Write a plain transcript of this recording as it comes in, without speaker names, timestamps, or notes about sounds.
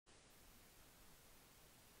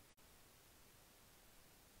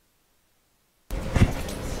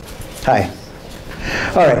Hi.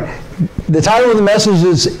 All right. The title of the message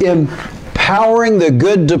is Empowering the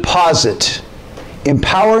Good Deposit.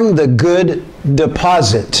 Empowering the Good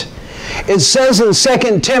Deposit. It says in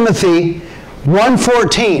 2 Timothy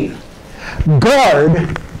 1:14,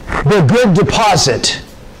 guard the good deposit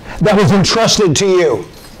that was entrusted to you.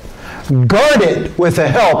 Guard it with the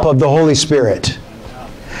help of the Holy Spirit.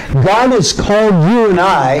 God has called you and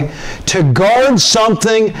I to guard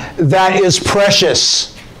something that is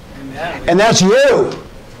precious. And that's you.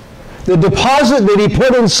 The deposit that He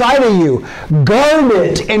put inside of you. Guard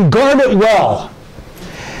it and guard it well.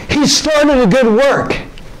 He started a good work,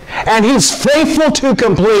 and He's faithful to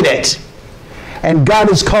complete it. And God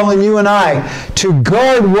is calling you and I to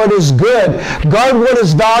guard what is good, guard what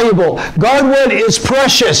is valuable, guard what is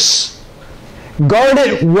precious. Guard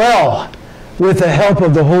it well with the help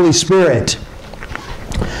of the Holy Spirit.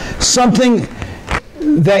 Something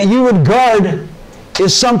that you would guard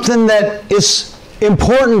is something that is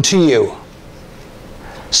important to you.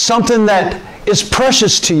 Something that is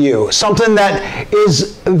precious to you. Something that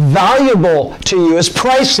is valuable to you, is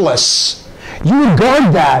priceless. You would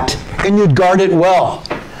guard that, and you'd guard it well.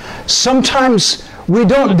 Sometimes we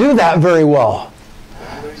don't do that very well.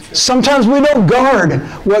 Sometimes we don't guard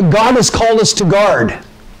what God has called us to guard.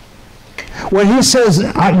 When He says,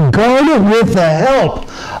 I guard it with the help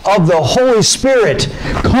of the Holy Spirit,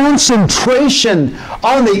 concentration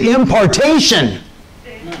on the impartation.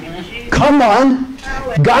 Come on.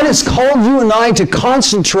 God has called you and I to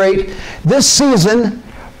concentrate this season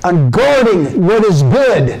on guarding what is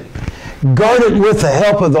good. Guard it with the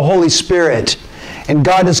help of the Holy Spirit. And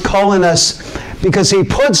God is calling us because He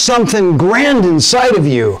put something grand inside of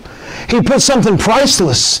you. He put something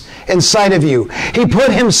priceless inside of you. He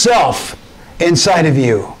put Himself inside of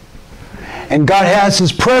you. And God has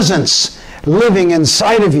His presence living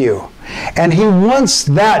inside of you. And He wants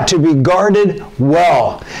that to be guarded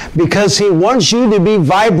well, because He wants you to be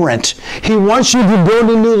vibrant. He wants you to go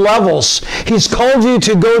to new levels. He's called you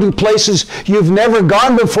to go to places you've never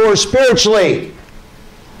gone before spiritually.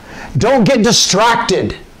 Don't get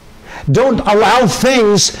distracted. Don't allow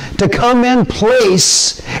things to come in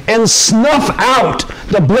place and snuff out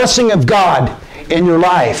the blessing of God in your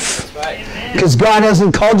life. Because God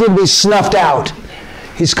hasn't called you to be snuffed out.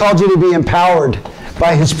 He's called you to be empowered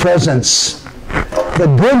by His presence.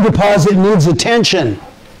 The good deposit needs attention.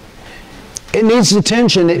 It needs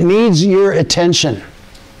attention. It needs your attention.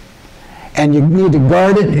 And you need to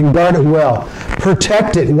guard it and guard it well.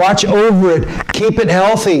 Protect it. Watch over it. Keep it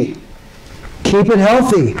healthy. Keep it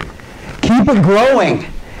healthy. Keep it growing.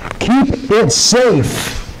 Keep it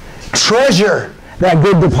safe. Treasure that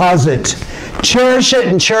good deposit. Cherish it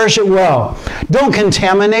and cherish it well. Don't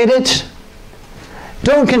contaminate it.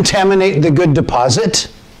 Don't contaminate the good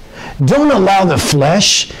deposit. Don't allow the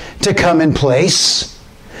flesh to come in place.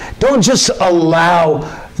 Don't just allow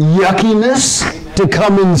yuckiness to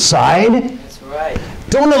come inside. That's right.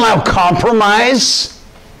 Don't allow compromise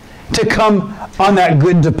to come on that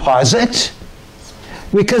good deposit,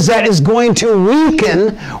 because that is going to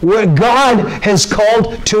weaken what God has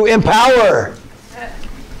called to empower.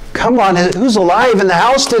 Come on, who's alive in the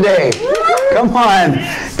house today? Come on,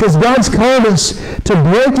 because God's called us to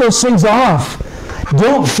break those things off.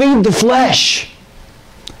 Don't feed the flesh.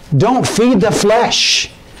 Don't feed the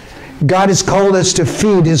flesh. God has called us to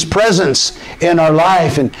feed His presence in our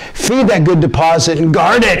life and feed that good deposit and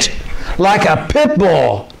guard it like a pit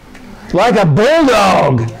bull, like a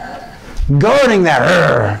bulldog, guarding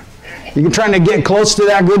that. You're trying to get close to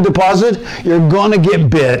that good deposit, you're going to get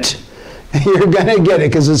bit. You're going to get it,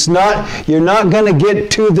 because you're not going to get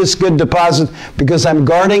to this good deposit, because I'm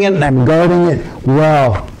guarding it and I'm guarding it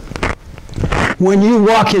well. When you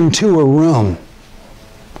walk into a room,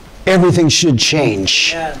 everything should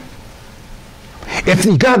change. Yeah. If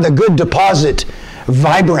you got the good deposit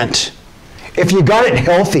vibrant, if you got it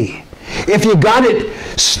healthy, if you got it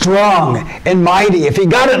strong and mighty, if you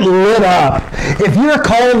got it lit up, if you're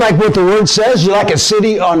called like what the Word says, you're like a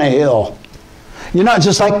city on a hill. You're not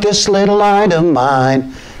just like this little light of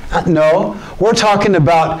mine. No, we're talking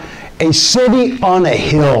about a city on a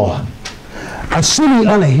hill. A city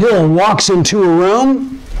on a hill walks into a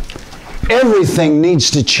room, everything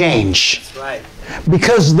needs to change. That's right.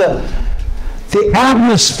 Because the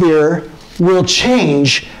atmosphere will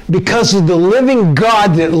change because of the living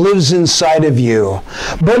God that lives inside of you.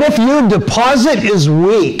 But if your deposit is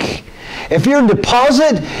weak, if your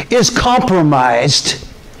deposit is compromised,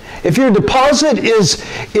 if your deposit is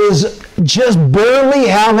just barely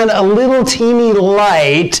having a little teeny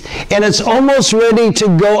light and it's almost ready to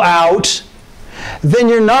go out, then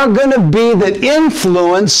you're not going to be the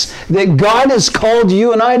influence that God has called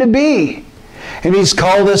you and I to be. And He's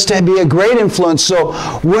called us to be a great influence. So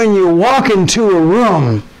when you walk into a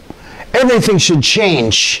room, everything should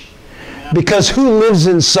change. Because who lives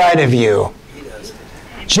inside of you?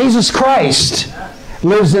 Jesus Christ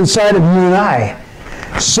lives inside of you and I.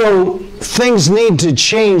 So things need to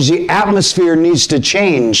change. The atmosphere needs to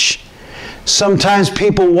change. Sometimes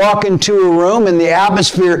people walk into a room and the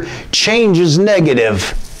atmosphere changes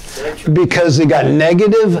negative because they got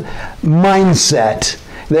negative mindset.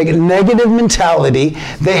 They get negative mentality.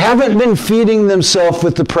 They haven't been feeding themselves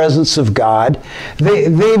with the presence of God.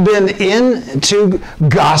 They've been into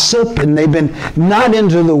gossip, and they've been not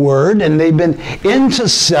into the Word, and they've been into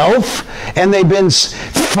self, and they've been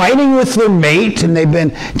fighting with their mate, and they've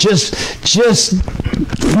been just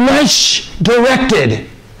flesh directed.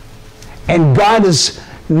 And God is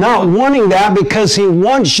not wanting that, because He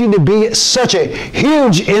wants you to be such a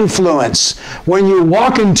huge influence when you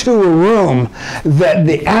walk into a room that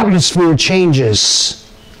the atmosphere changes.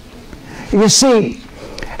 You see,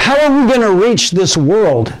 how are we going to reach this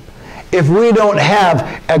world if we don't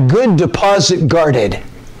have a good deposit guarded?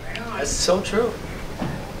 That's so true.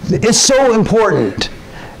 It's so important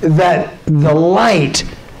that the light,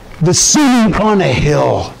 the city on a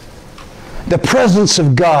hill, the presence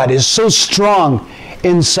of God is so strong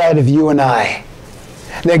inside of you and I,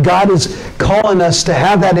 that God is calling us to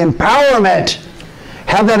have that empowerment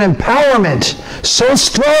so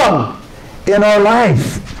strong in our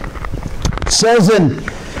life. It says in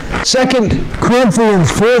 2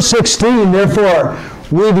 Corinthians 4:16, therefore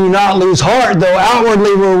we do not lose heart, though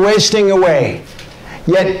outwardly we're wasting away,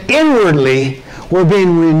 yet inwardly we're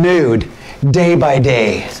being renewed day by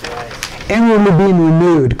day. Inwardly being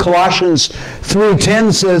renewed. Colossians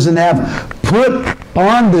 3:10 says, and have put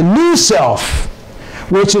on the new self,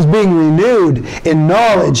 which is being renewed in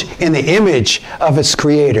knowledge in the image of its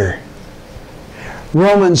Creator.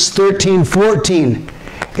 Romans 13:14,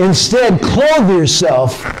 instead clothe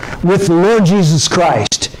yourself with the Lord Jesus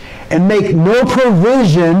Christ and make no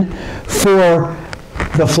provision for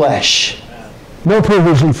the flesh. No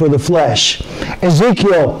provision for the flesh.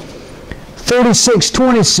 Ezekiel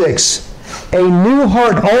 36:26, a new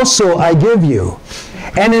heart also I give you,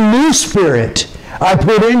 and a new spirit I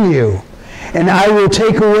put in you, and I will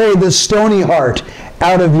take away the stony heart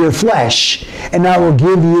out of your flesh, and I will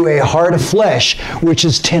give you a heart of flesh, which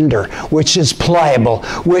is tender, which is pliable,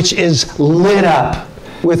 which is lit up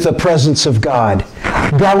with the presence of God.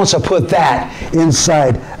 God wants to put that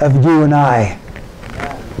inside of you and I.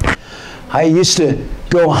 I used to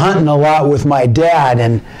go hunting a lot with my dad,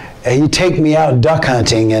 and he'd take me out duck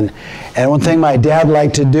hunting, and one thing my dad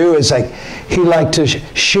liked to do is he liked to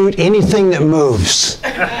shoot anything that moves.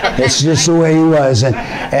 It's just the way he was.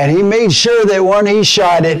 And he made sure that when he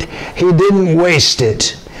shot it, he didn't waste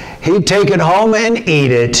it. He'd take it home and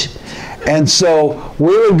eat it. And so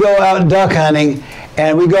we would go out duck hunting,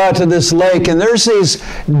 and we go out to this lake, and there's these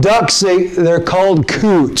ducks, they're called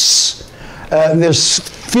coots. There's a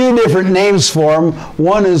few different names for them.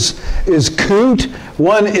 One is coot,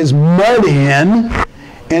 one is mud hen,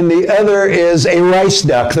 and the other is a rice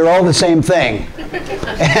duck. They're all the same thing.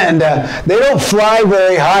 And they don't fly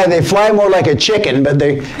very high. They fly more like a chicken, but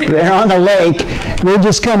they're on the lake. They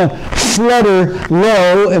just kind of flutter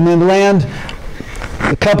low and then land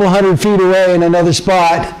a couple hundred feet away in another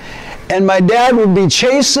spot. And my dad would be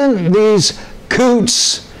chasing these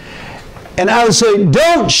coots, and I would say,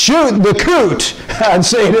 don't shoot the coot. I'd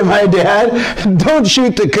say to my dad, don't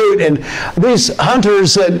shoot the coot. And these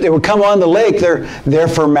hunters that would come on the lake, they're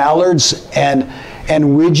for mallards and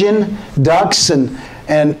widgeon ducks, and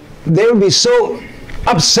they would be so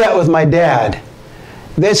upset with my dad.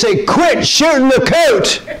 They'd say, quit shooting the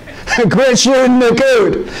coot. Quit shooting the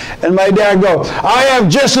coot. And my dad would go, I have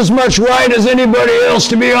just as much right as anybody else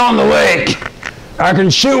to be on the lake. I can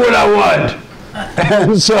shoot what I want.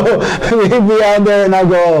 And so we'd be out there, and I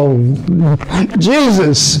go, oh,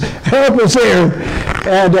 Jesus, help us here.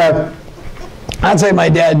 And I'd say, my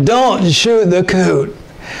dad, don't shoot the coot.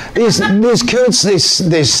 These coots,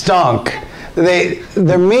 they stunk.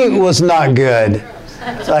 Their meat was not good.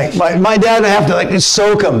 Like my dad would have to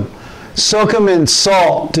soak them in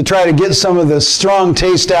salt to try to get some of the strong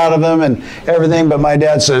taste out of them and everything. But my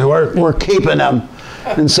dad said, we're keeping them.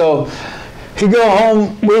 And so we go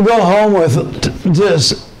home with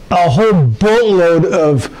just a whole boatload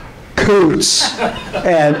of coots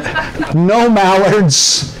and no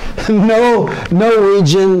mallards, no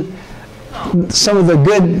Norwegian, some of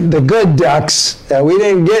the good ducks. We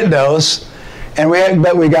didn't get those,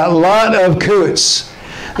 but we got a lot of coots.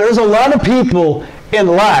 There's a lot of people in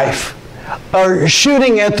life are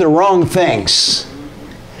shooting at the wrong things.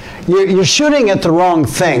 You're shooting at the wrong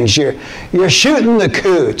things. You're shooting the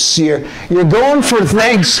coots. You're going for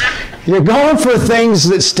things. You're going for things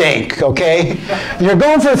that stink. Okay, you're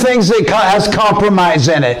going for things that has compromise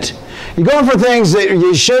in it. You're going for things that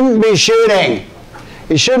you shouldn't be shooting.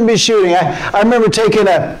 You shouldn't be shooting. I remember taking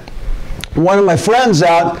one of my friends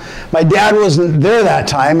out. My dad wasn't there that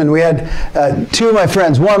time, and we had two of my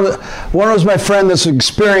friends. One was my friend that's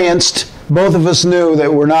experienced. Both of us knew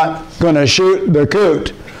that we're not going to shoot the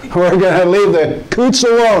coot. We're going to leave the coots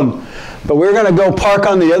alone. But we're going to go park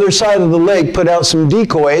on the other side of the lake, put out some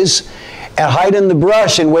decoys, and hide in the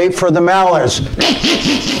brush and wait for the mallards.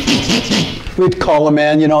 We'd call them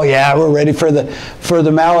in, yeah, we're ready for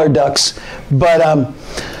the mallard ducks. But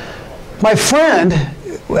my friend,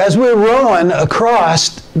 as we were rowing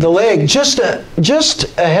across the lake, just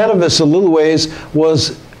ahead of us a little ways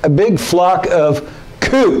was a big flock of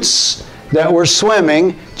coots that were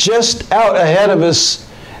swimming just out ahead of us.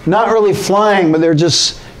 Not really flying, but they're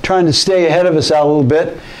just trying to stay ahead of us out a little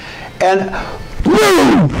bit. And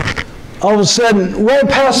boom! All of a sudden, right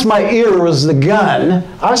past my ear was the gun.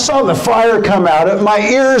 I saw the fire come out of it. My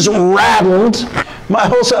ears rattled. My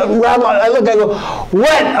whole self rattled. I look, I go,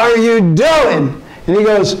 "What are you doing?" And he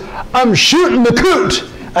goes, "I'm shooting the coot."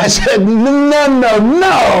 I said,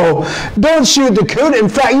 no, don't shoot the coot. In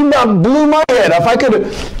fact, you about blew my head off. I could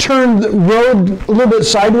have turned the road a little bit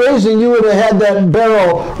sideways and you would have had that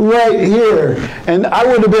barrel right here. And I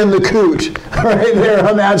would have been the coot right there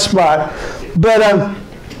on that spot. But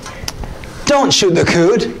don't shoot the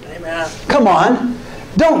coot. Amen. Come on.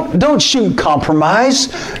 Don't shoot compromise.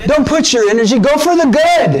 Don't put your energy. Go for the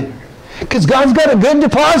good. Because God's got a good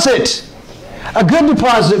deposit. A good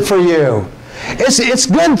deposit for you. It's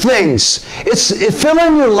good things. It's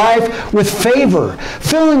filling your life with favor.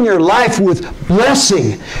 Filling your life with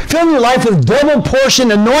blessing. Filling your life with double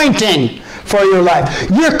portion anointing for your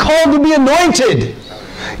life. You're called to be anointed.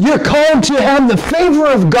 You're called to have the favor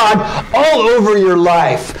of God all over your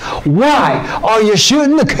life. Why are you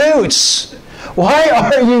shooting the coots? Why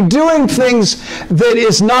are you doing things that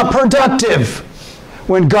is not productive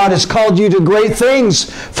when God has called you to great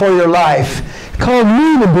things for your life? Called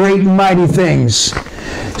me to great and mighty things.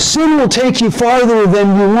 Sin will take you farther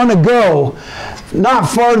than you want to go. Not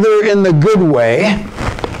farther in the good way.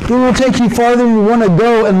 It will take you farther than you want to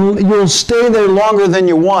go, and you'll stay there longer than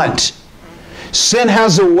you want. Sin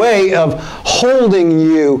has a way of holding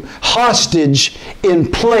you hostage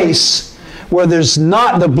in place where there's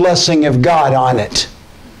not the blessing of God on it.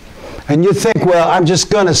 And you think, well, I'm just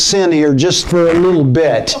going to sin here just for a little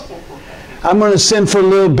bit. I'm going to sin for a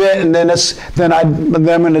little bit, and then I'm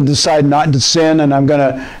going to decide not to sin, and I'm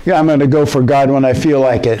going to go for God when I feel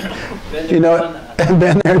like it. Been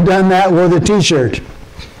there, done that with a T-shirt.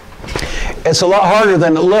 It's a lot harder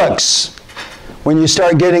than it looks when you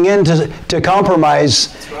start getting into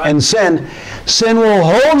compromise and sin. Sin will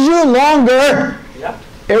hold you longer. Yep.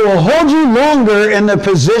 It will hold you longer in the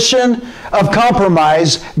position of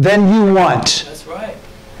compromise than you want. That's right.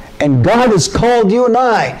 And God has called you and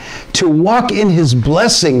I to walk in His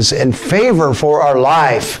blessings and favor for our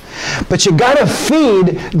life. But you got to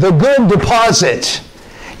feed the good deposit.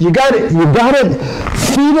 You got to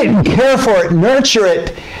feed it and care for it, nurture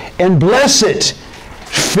it, and bless it.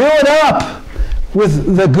 Fill it up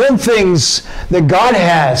with the good things that God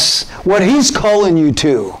has, what He's calling you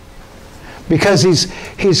to. Because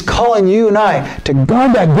He's calling you and I to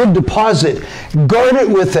guard that good deposit. Guard it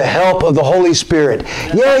with the help of the Holy Spirit.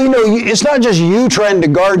 Yeah, it's not just you trying to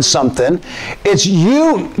guard something. It's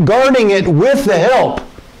you guarding it with the help.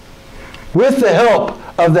 With the help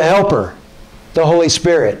of the Helper, the Holy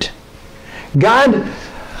Spirit. God,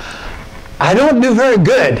 I don't do very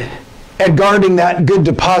good at guarding that good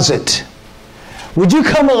deposit. Would you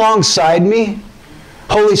come alongside me,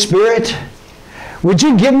 Holy Spirit? Would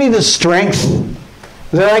you give me the strength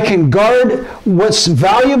that I can guard what's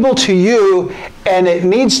valuable to you and it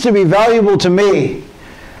needs to be valuable to me?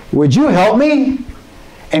 Would you help me?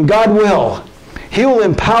 And God will. He will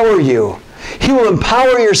empower you. He will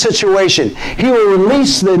empower your situation. He will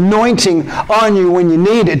release the anointing on you when you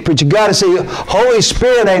need it. But you got to say, Holy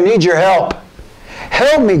Spirit, I need your help.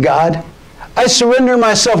 Help me, God. I surrender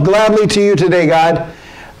myself gladly to you today, God.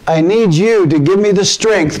 I need you to give me the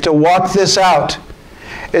strength to walk this out.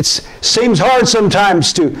 It seems hard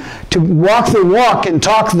sometimes to walk the walk and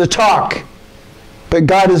talk the talk. But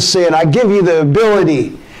God is saying, I give you the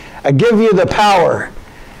ability. I give you the power.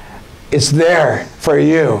 It's there for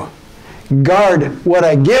you. Guard what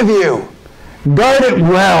I give you. Guard it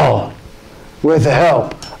well with the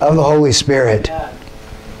help of the Holy Spirit.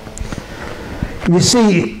 You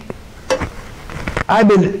see, I've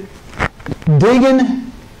been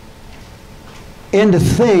digging into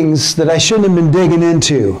things that I shouldn't have been digging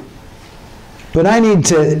into. But I need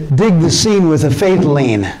to dig the scene with a faith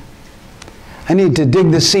lean. I need to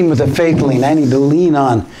dig the scene with a faith lean. I need to lean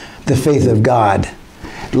on the faith of God.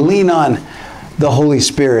 Lean on the Holy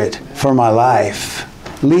Spirit for my life.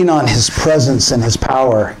 Lean on His presence and His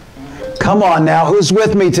power. Come on now, who's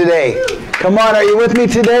with me today? Come on, are you with me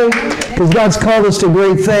today? Because God's called us to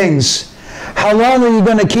great things. How long are you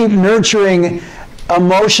going to keep nurturing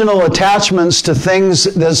emotional attachments to things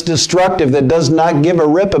that's destructive, that does not give a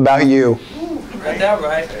rip about you? Read that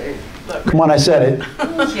right. Come on, I said it.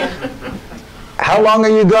 How long are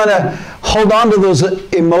you going to hold on to those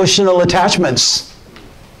emotional attachments?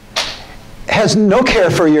 Has no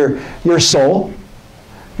care for your soul,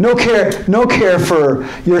 no care for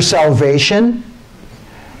your salvation,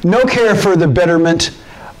 no care for the betterment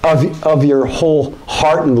of your whole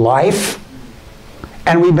heart and life.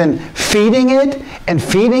 And we've been feeding it and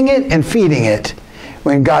feeding it and feeding it,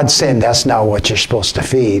 when God's saying that's not what you're supposed to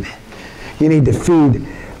feed. You need to feed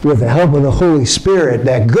with the help of the Holy Spirit,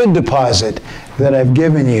 that good deposit that I've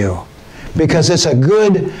given you, because it's a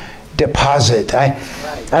good deposit.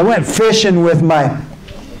 I went fishing with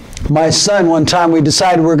my son one time. We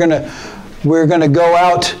decided we're gonna go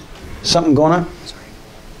out. Something going on? Sorry.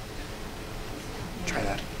 Try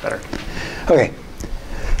that. Better. Okay.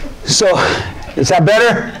 So, is that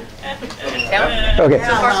better? Okay.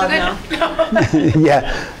 So far, so good.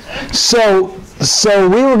 Yeah. So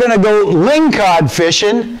we were going to go lingcod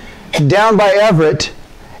fishing down by Everett,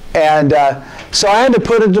 and so I had to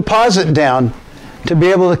put a deposit down to be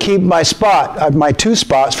able to keep my spot, my 2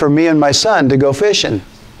 spots for me and my son to go fishing.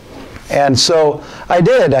 And so I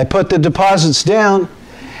did. I put the deposits down,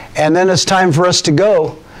 and then it's time for us to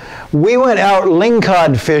go. We went out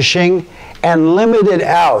lingcod fishing and limited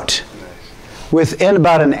out within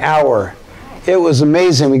about an hour. It was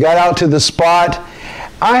amazing. We got out to the spot.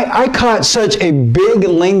 I caught such a big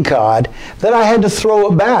lingcod that I had to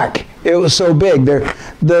throw it back. It was so big.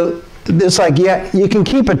 It's like, yeah, you can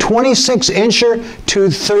keep a 26-incher to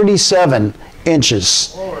 37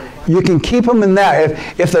 inches. You can keep them in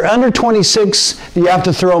that. If they're under 26, you have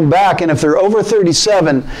to throw them back. And if they're over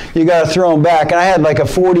 37, you got to throw them back. And I had like a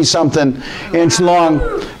 40-something inch long,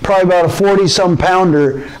 probably about a 40-some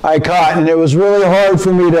pounder I caught. And it was really hard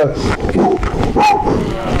for me to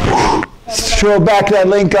throw back that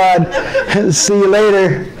lingcod. See you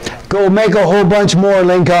later. Go make a whole bunch more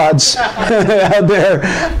lingcods out there.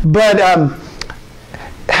 But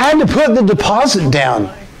had to put the deposit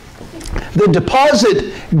down. The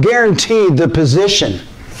deposit guaranteed the position.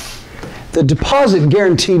 The deposit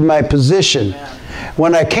guaranteed my position.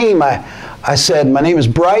 When I came, I said, my name is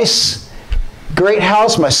Brice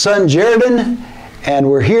Greathouse, my son Jaredon, and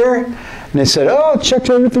we're here. And they said, oh, checked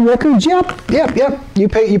over the records. Yep.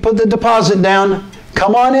 You put the deposit down.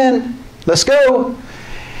 Come on in. Let's go.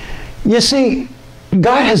 You see,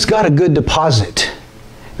 God has got a good deposit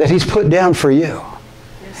that He's put down for you.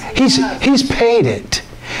 He's paid it.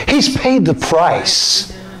 He's paid the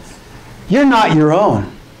price. You're not your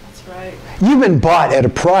own. That's right. You've been bought at a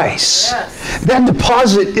price. Yes. That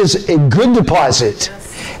deposit is a good deposit.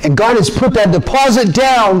 Yes. And God has put that deposit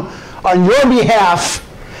down on your behalf,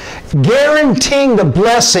 guaranteeing the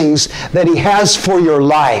blessings that He has for your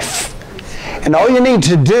life. And all you need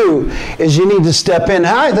to do is you need to step in.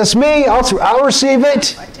 Hi, that's me. I'll receive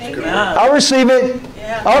it. I'll receive it.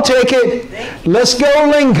 Yeah. I'll take it. Let's go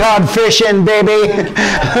lingcod fishing, baby.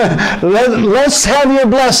 Let's have your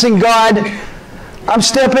blessing, God. I'm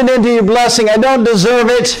stepping into your blessing. I don't deserve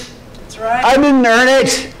it. That's right. I didn't earn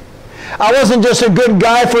it. I wasn't just a good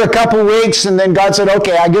guy for a couple weeks and then God said,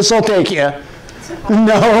 okay, I guess I'll take you.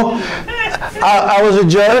 No. I was a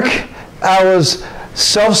jerk. I was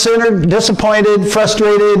self-centered, disappointed,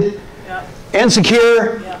 frustrated,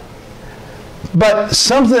 insecure. But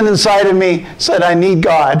something inside of me said, I need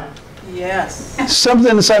God. Yes.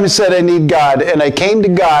 Something inside me said, I need God. And I came to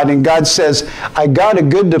God, and God says, I got a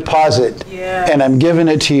good deposit, and I'm giving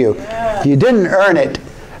it to you. Yes. You didn't earn it.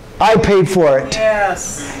 I paid for it.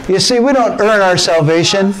 Yes. You see, we don't earn our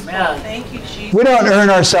salvation. Thank you, Jesus. We don't earn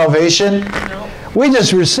our salvation. No. We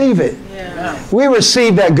just receive it. Yes. We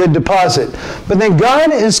receive that good deposit. But then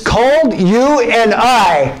God has called you and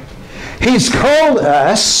I. He's called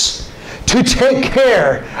us to take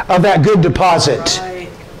care of that good deposit. Right.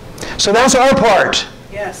 So that's our part.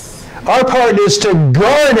 Yes. Our part is to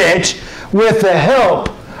guard it with the help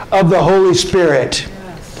of the Holy Spirit.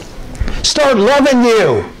 Yes. Start loving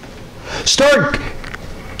you. Start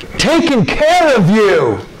taking care of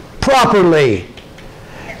you properly.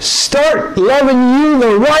 Start loving you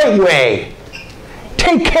the right way.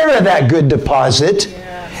 Take care of that good deposit.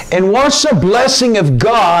 Yes. And watch the blessing of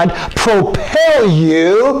God propel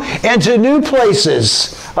you into new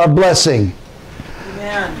places of blessing.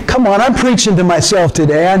 Amen. Come on, I'm preaching to myself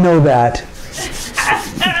today. I know that.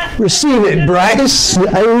 Receive it, Brice.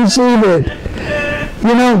 I receive it.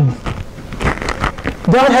 You know,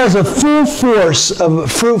 God has a full force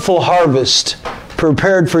of fruitful harvest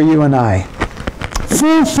prepared for you and I.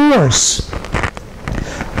 Full force.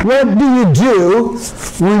 What do you do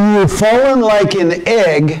when you've fallen like an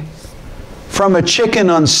egg from a chicken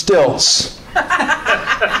on stilts?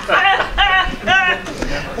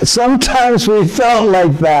 Sometimes we felt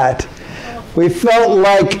like that. We felt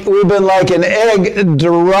like we've been like an egg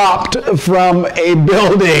dropped from a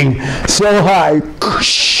building so high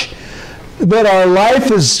that our life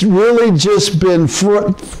has really just been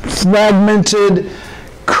fragmented,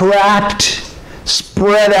 cracked,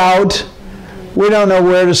 spread out. We don't know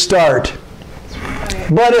where to start.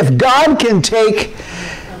 But if God can take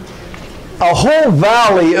a whole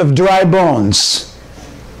valley of dry bones,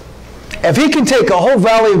 if He can take a whole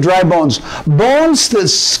valley of dry bones, bones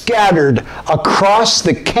that's scattered across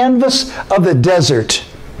the canvas of the desert,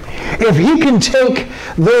 if He can take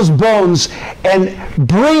those bones and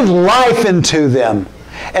breathe life into them,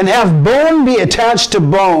 and have bone be attached to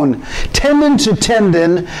bone, tendon to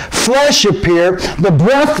tendon, flesh appear, the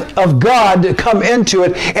breath of God to come into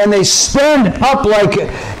it, and they stand up like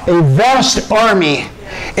a vast army.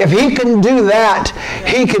 If He can do that,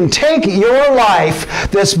 He can take your life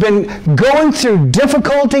that's been going through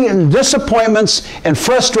difficulty and disappointments and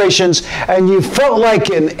frustrations, and you felt like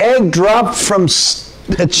an egg dropped from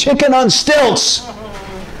a chicken on stilts.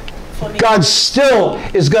 God still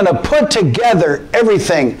is going to put together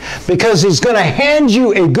everything because He's going to hand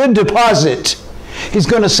you a good deposit. He's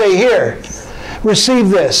going to say, here, receive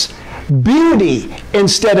this. Beauty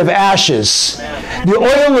instead of ashes. The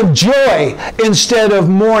oil of joy instead of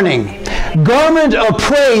mourning. Garment of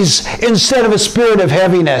praise instead of a spirit of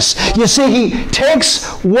heaviness. You see, He takes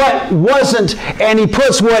what wasn't and He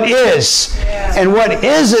puts what is. And what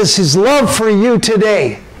is His love for you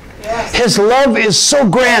today. His love is so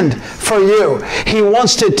grand for you. He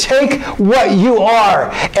wants to take what you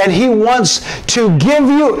are and He wants to give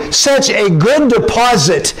you such a good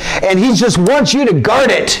deposit, and He just wants you to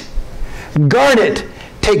guard it. Guard it.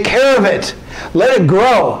 Take care of it. Let it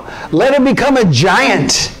grow. Let it become a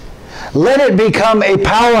giant. Let it become a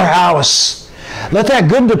powerhouse. Let that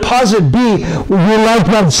good deposit be you're like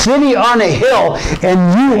a city on a hill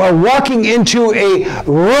and you are walking into a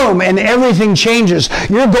room and everything changes.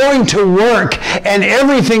 You're going to work and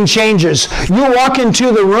everything changes. You walk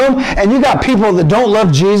into the room and you got people that don't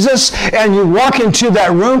love Jesus, and you walk into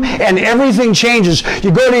that room and everything changes.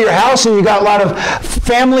 You go to your house and you got a lot of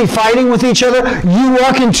family fighting with each other. You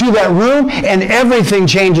walk into that room and everything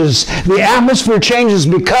changes. The atmosphere changes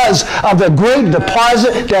because of the great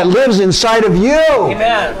deposit that lives inside of you.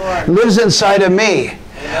 Amen. Lives inside of me.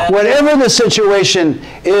 Amen. Whatever the situation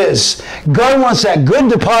is, God wants that good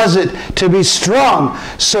deposit to be strong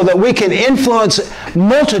so that we can influence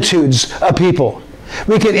multitudes of people.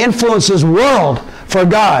 We can influence this world for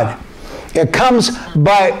God. It comes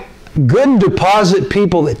by good deposit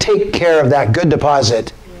people that take care of that good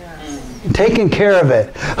deposit. Taking care of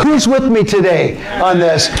it. Who's with me today on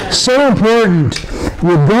this? So important.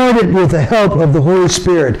 You guard it with the help of the Holy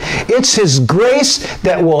Spirit. It's His grace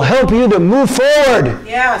that will help you to move forward.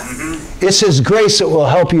 Yes. It's His grace that will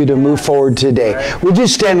help you to move forward today. Would you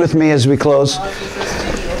stand with me as we close?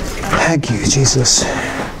 Thank you, Jesus.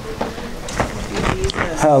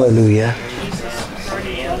 Hallelujah.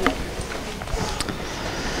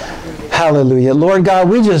 Hallelujah. Lord God,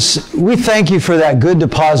 we thank You for that good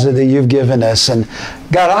deposit that You've given us. And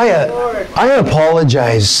God, I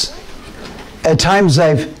apologize. At times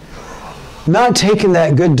I've not taken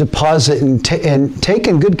that good deposit and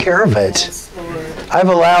taken good care of it. I've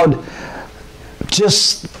allowed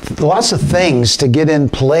just lots of things to get in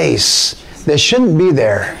place that shouldn't be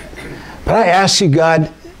there. But I ask You,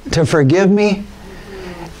 God, to forgive me.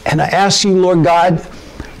 And I ask You, Lord God,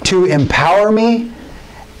 to empower me.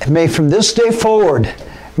 And may from this day forward,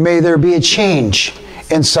 may there be a change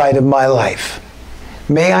inside of my life.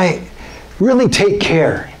 May I really take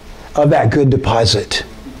care of that good deposit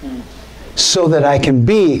so that I can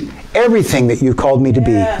be everything that You called me to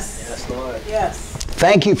be. Yes, Lord. Yes.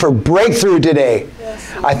 Thank You for breakthrough today.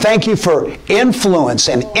 Yes, I thank You for influence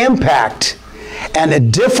and impact and a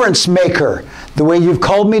difference maker the way You've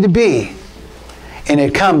called me to be. And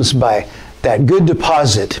it comes by that good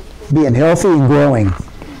deposit being healthy and growing.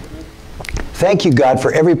 Thank You, God,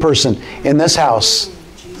 for every person in this house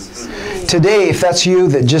Today, if that's you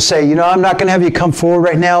that just say, you know, I'm not going to have you come forward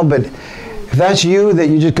right now, but if that's you that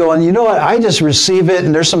you just go, and you know what, I just receive it,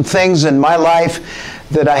 and there's some things in my life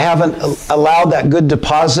that I haven't allowed that good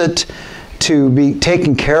deposit to be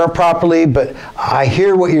taken care of properly, but I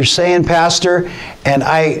hear what you're saying, Pastor, and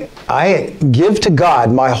I give to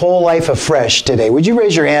God my whole life afresh today. Would you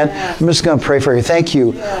raise your hand? I'm just going to pray for you. Thank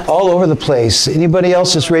you. All over the place. Anybody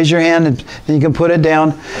else, just raise your hand and you can put it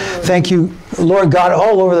down. Thank you, Lord God,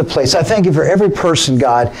 all over the place. I thank you for every person,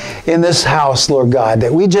 God, in this house, Lord God,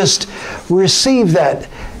 that we just receive that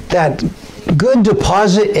good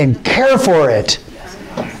deposit and care for it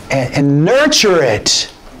and nurture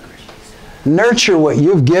it. Nurture what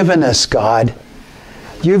you've given us, God.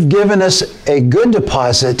 You've given us a good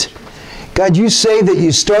deposit. God, you say that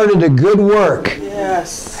you started a good work.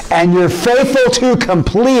 Yes. And you're faithful to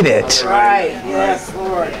complete it. Right. Yes,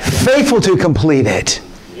 Lord. Faithful to complete it.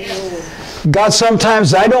 Yes. God,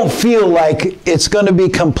 sometimes I don't feel like it's going to be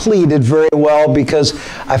completed very well because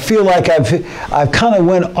I feel like I've kind of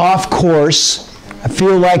went off course. I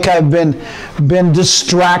feel like I've been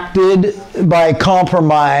distracted by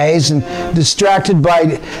compromise and distracted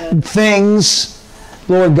by things,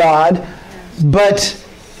 Lord God. But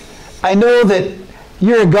I know that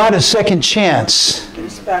you're a God of second chance.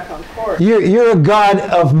 He's back on course. You're a God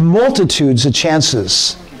of multitudes of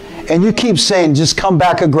chances. And you keep saying, just come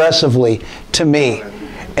back aggressively to me,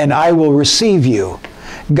 and I will receive you.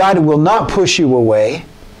 God will not push you away.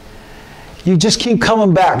 You just keep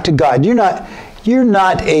coming back to God. You're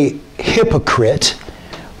not a hypocrite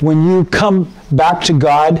when you come back to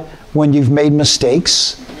God when you've made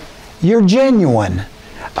mistakes. You're genuine.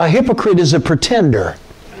 A hypocrite is a pretender.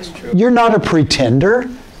 You're not a pretender.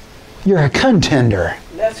 You're a contender.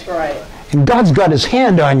 That's right. And God's got His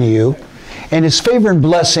hand on you, and His favor and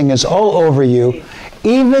blessing is all over you,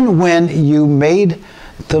 even when you made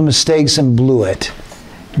the mistakes and blew it.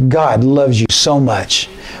 God loves you so much.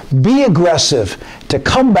 Be aggressive to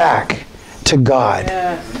come back to God.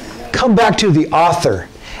 Yes. Come back to the author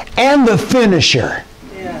and the finisher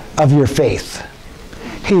of your faith.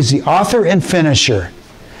 He's the author and finisher.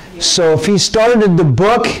 So if He started the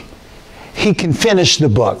book, He can finish the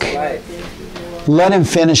book. Let Him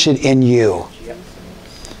finish it in you.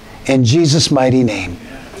 In Jesus' mighty name.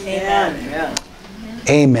 Amen.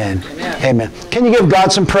 Amen. Amen. Can you give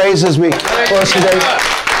God some praise as we close today?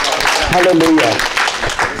 Hallelujah.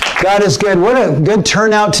 God is good. What a good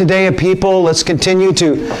turnout today of people. Let's continue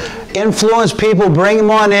to influence people. Bring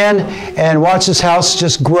them on in and watch this house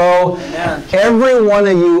just grow. Amen. Every one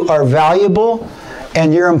of you are valuable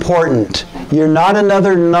and you're important. You're not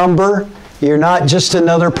another number. You're not just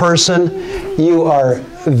another person. You are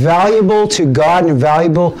valuable to God and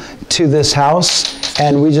valuable to this house.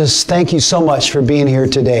 And we just thank you so much for being here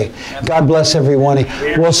today. God bless everyone.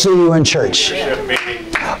 We'll see you in church.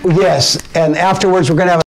 Yes, and afterwards we're going to have